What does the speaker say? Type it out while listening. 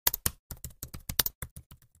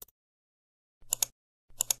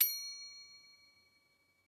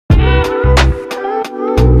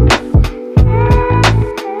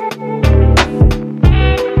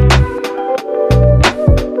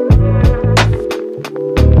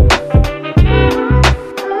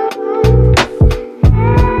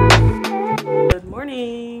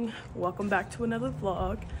welcome back to another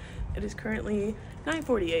vlog. It is currently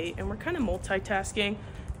 9:48 and we're kind of multitasking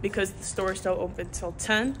because the store is still open till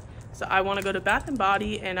 10. So I want to go to Bath &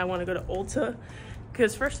 Body and I want to go to Ulta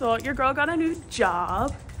because first of all, your girl got a new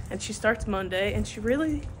job and she starts Monday and she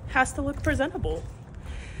really has to look presentable.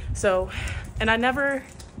 So, and I never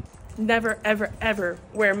ever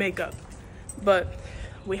wear makeup, but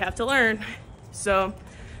we have to learn. So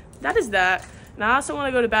that is that. And I also want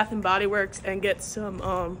to go to Bath & Body Works and get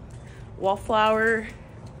some wallflower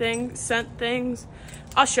scent things.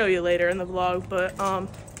 I'll show you later in the vlog, but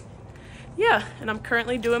yeah, and I'm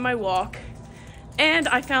currently doing my walk and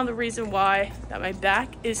I found the reason why that my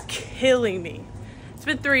back is killing me. It's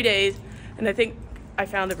been 3 days and I think I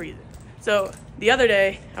found the reason. So the other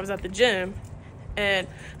day I was at the gym and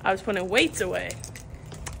I was putting weights away.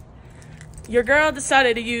 Your girl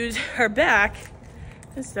decided to use her back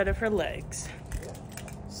instead of her legs.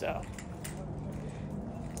 So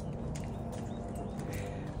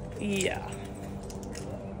yeah,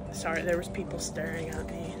 sorry, there was people staring at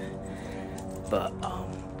me, but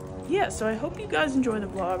yeah, so I hope you guys enjoy the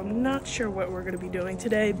vlog. I'm not sure what we're gonna be doing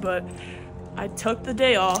today, but I took the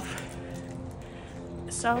day off,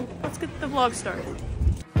 so let's get the vlog started.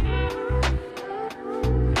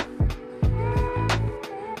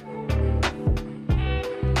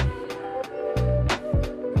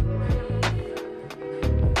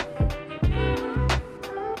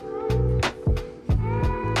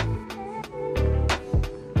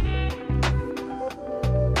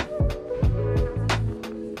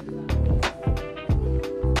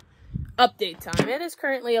 Update time. It is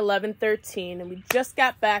currently 11:13 and we just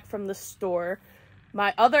got back from the store.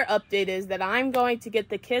 My other update is that I'm going to get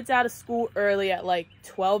the kids out of school early at like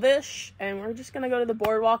 12-ish and we're just going to go to the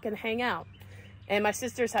boardwalk and hang out. And my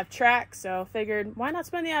sisters have track, so figured why not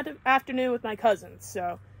spend the afternoon with my cousins.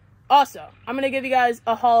 So also, I'm going to give you guys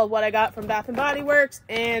a haul of what I got from Bath & Body Works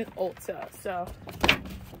and Ulta. So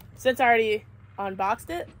since I already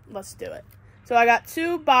unboxed it, let's do it. So I got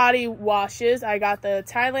 2 body washes. I got the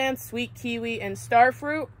Thailand Sweet Kiwi and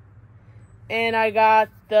Starfruit. And I got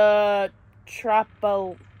the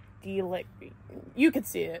Tropodelic. You can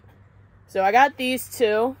see it. So I got these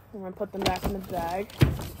 2. I'm going to put them back in the bag.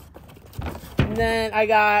 And then I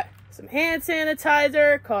got some hand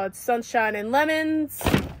sanitizer called Sunshine and Lemons.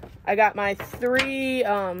 I got my 3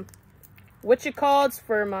 whatchamacallits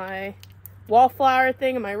for my wallflower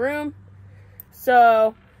thing in my room.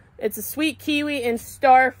 So it's a Sweet Kiwi and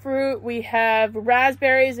Starfruit. We have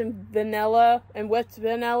raspberries and vanilla and whipped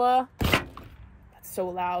vanilla. That's so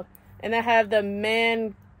loud. And I have the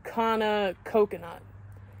Mancana coconut.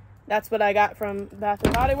 That's what I got from Bath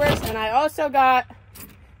 & Body Works. And I also got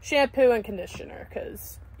shampoo and conditioner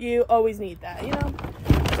because you always need that, you know?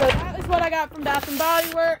 So that is what I got from Bath &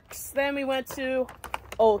 Body Works. Then we went to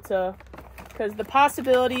Ulta because the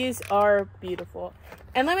possibilities are beautiful.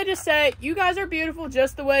 And let me just say, you guys are beautiful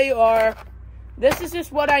just the way you are. This is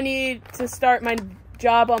just what I need to start my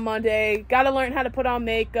job on Monday. Got to learn how to put on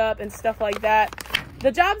makeup and stuff like that.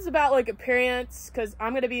 The job is about like appearance because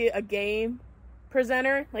I'm going to be a game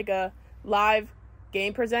presenter, like a live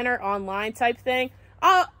game presenter, online type thing.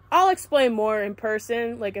 I'll explain more in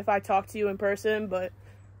person, like if I talk to you in person, but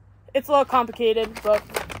it's a little complicated, but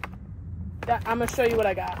I'm going to show you what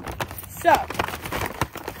I got. So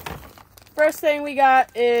first thing we got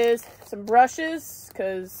is some brushes,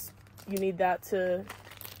 because you need that to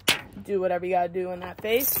do whatever you gotta do in that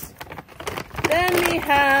face. Then we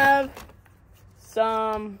have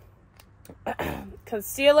some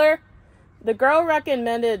concealer. The girl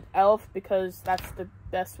recommended e.l.f. because that's the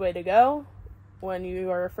best way to go when you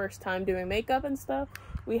are first time doing makeup and stuff.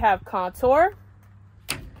 We have contour.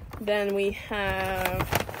 Then we have,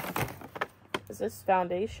 is this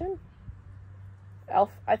foundation? e.l.f.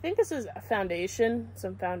 I think this is a foundation,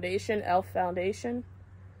 some foundation, e.l.f. foundation.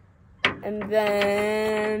 And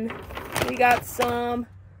then we got some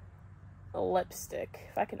lipstick.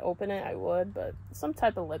 If I can open it, I would, but some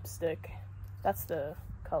type of lipstick. That's the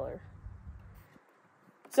color.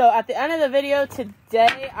 So at the end of the video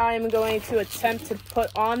today, I'm going to attempt to put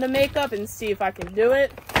on the makeup and see if I can do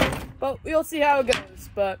it. But we'll see how it goes.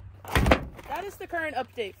 But that is the current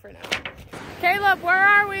update for now. Caleb, where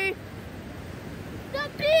are we? The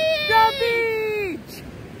beach! The beach!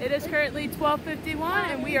 It is currently 12:51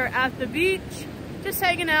 and we are at the beach. Just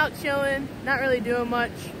hanging out, chilling, not really doing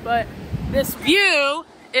much, but this view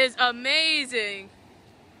is amazing.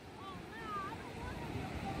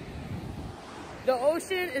 The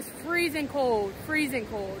ocean is freezing cold,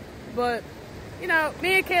 but you know,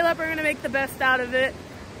 me and Caleb are gonna make the best out of it.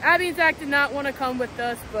 Abby and Zach did not want to come with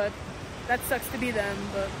us, but that sucks to be them,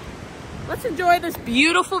 but let's enjoy this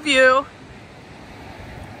beautiful view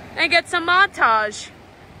and get some montage.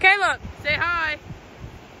 Caleb, say hi.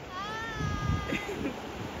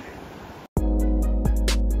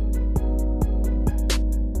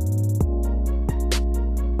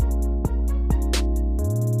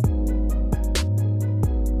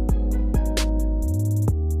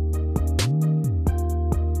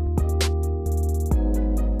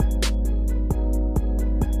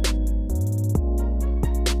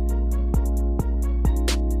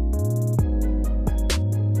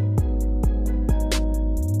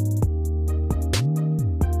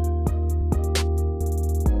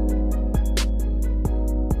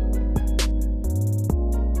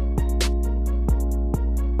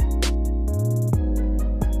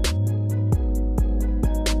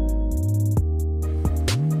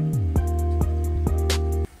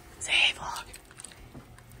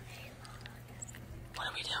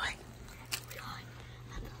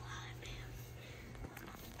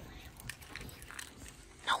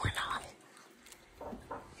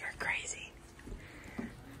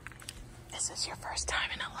 This is your first time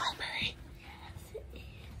in a library. Yes, it is.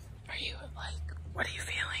 Are you what are you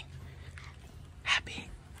feeling? Happy?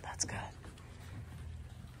 That's good.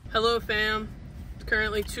 Hello fam. It's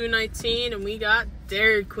currently 2:19 and we got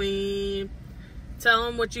Dairy Queen. Tell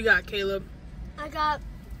them what you got, Caleb. I got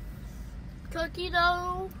cookie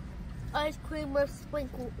dough, ice cream with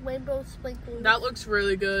rainbow sprinkles. That looks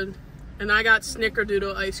really good. And I got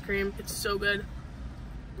Snickerdoodle ice cream. It's so good.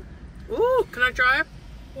 Ooh, can I try it?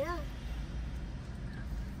 Yeah.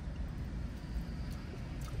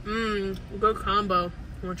 Good combo. You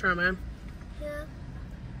wanna try mine? Yeah.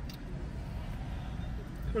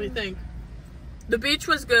 What do you think? The beach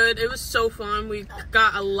was good. It was so fun. We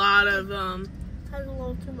got a lot of Had a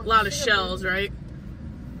little too much. shells, right?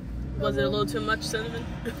 Was it a little too much cinnamon?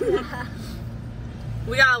 Yeah.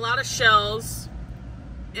 We got a lot of shells,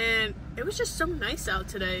 and it was just so nice out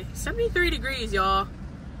today. 73 degrees, y'all.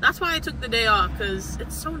 That's why I took the day off, because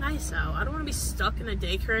it's so nice out. I don't want to be stuck in a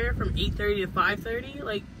daycare from 8:30 to 5:30.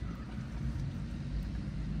 Like,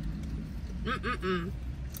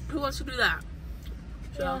 who wants to do that?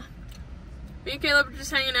 So, Yeah. me and Caleb are just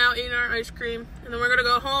hanging out, eating our ice cream, and then we're going to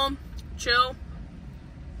go home, chill.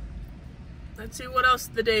 Let's see what else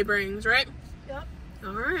the day brings, right? Yep.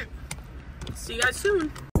 All right. See you guys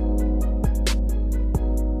soon.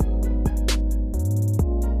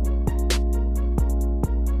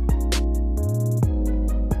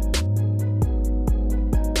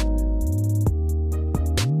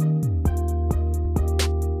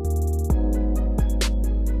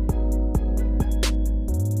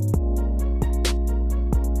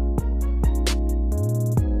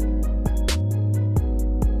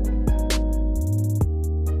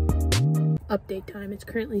 Update time. It's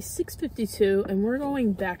currently 6:52 and we're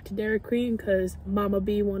going back to Dairy Queen because Mama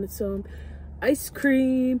B wanted some ice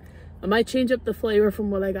cream. I might change up the flavor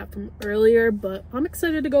from what I got from earlier, but I'm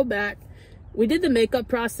excited to go back. We did the makeup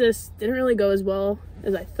process. Didn't really go as well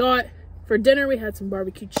as I thought. For dinner, we had some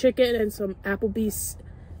barbecue chicken and some Applebee's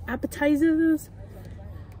appetizers.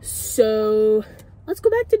 So let's go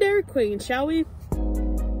back to Dairy Queen, shall we?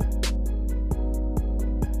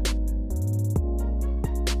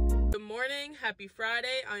 Happy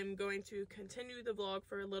Friday. I'm going to continue the vlog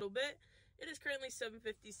for a little bit. It is currently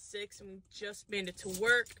 7:56 and we just made it to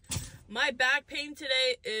work. My back pain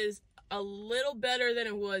today is a little better than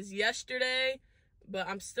it was yesterday, but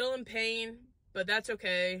I'm still in pain, but that's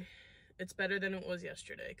okay. It's better than it was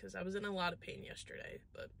yesterday because I was in a lot of pain yesterday,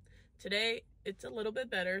 but today it's a little bit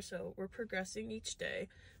better, so we're progressing each day,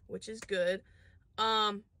 which is good.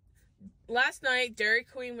 Last night Dairy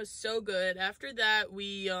Queen was so good. After that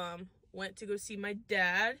we went to go see my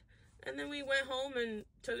dad, and then we went home and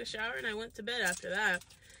took a shower and I went to bed after that.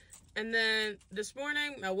 And then this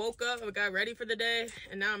morning I woke up, I got ready for the day,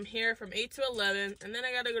 and now I'm here from 8 to 11, and then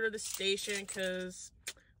I gotta go to the station because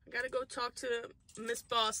I gotta go talk to Miss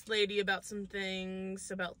Boss Lady about some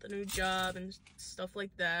things about the new job and stuff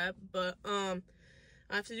like that. But I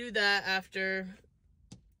have to do that after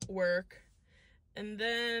work, and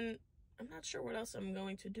then I'm not sure what else I'm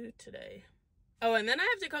going to do today. Oh, and then I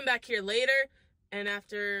have to come back here later, and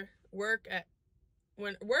after work,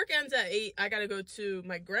 when work ends at 8, I gotta go to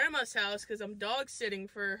my grandma's house because I'm dog sitting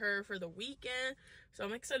for her for the weekend. So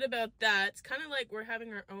I'm excited about that. It's kind of like we're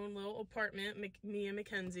having our own little apartment, me and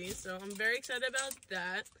Mackenzie. So I'm very excited about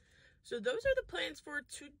that. So those are the plans for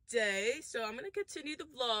today. So I'm gonna continue the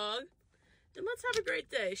vlog, and let's have a great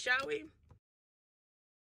day, shall we?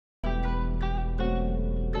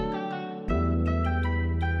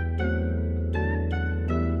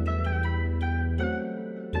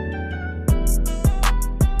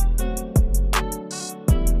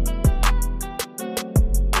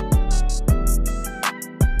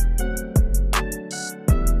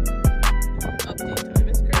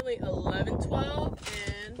 12,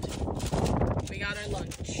 and we got our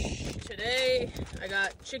lunch. Today, I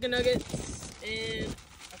got chicken nuggets and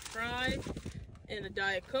a fry and a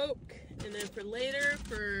Diet Coke. And then for later,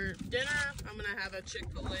 for dinner, I'm gonna have a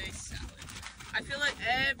Chick-fil-A salad. I feel like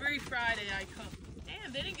every Friday I come.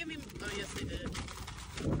 Damn, they didn't give me, oh yes they did.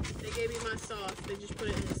 They gave me my sauce, they just put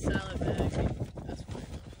it in the salad bag. That's fine.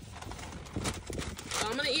 So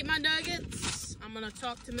I'm gonna eat my nuggets. I'm gonna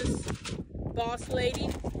talk to Miss Boss Lady.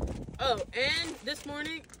 Oh, and this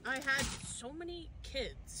morning I had so many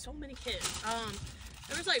kids.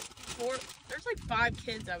 There was like 5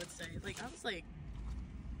 kids, I would say. Like, I was like,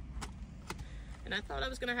 and I thought I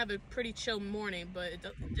was gonna have a pretty chill morning, but it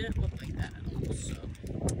didn't look like that at all. So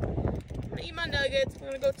I'm gonna eat my nuggets. I'm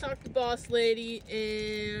gonna go talk to Boss Lady,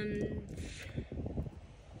 and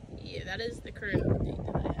yeah, that is the current update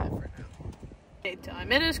that I have for now.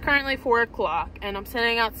 Daytime. It is currently 4 o'clock, and I'm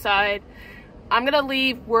sitting outside. I'm gonna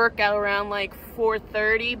leave work at around like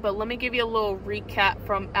 4:30, but let me give you a little recap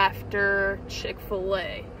from after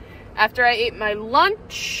Chick-fil-A. After I ate my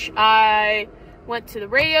lunch, I went to the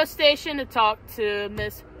radio station to talk to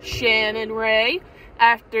Miss Shannon Ray.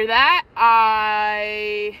 After that,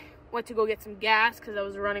 I went to go get some gas because I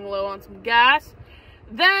was running low on some gas.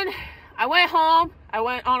 Then I went home. I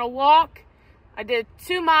went on a walk. I did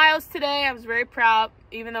 2 miles today. I was very proud,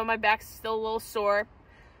 even though my back's still a little sore.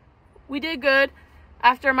 We did good.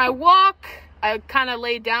 After my walk, I kind of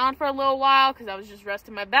laid down for a little while because I was just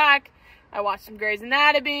resting my back. I watched some Grey's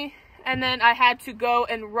Anatomy, and then I had to go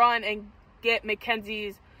and run and get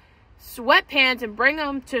Mackenzie's sweatpants and bring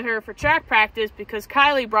them to her for track practice because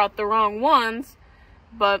Kylie brought the wrong ones,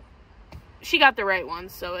 but she got the right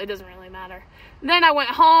ones, so it doesn't really matter. Then I went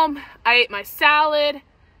home, I ate my salad,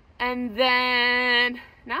 and then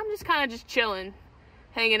now I'm just kind of just chilling,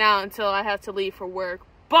 hanging out until I have to leave for work.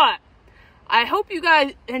 But I hope you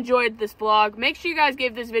guys enjoyed this vlog. Make sure you guys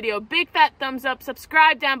give this video a big fat thumbs up,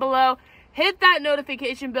 subscribe down below, hit that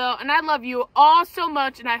notification bell, and I love you all so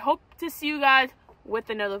much, and I hope to see you guys with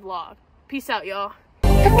another vlog. Peace out, y'all.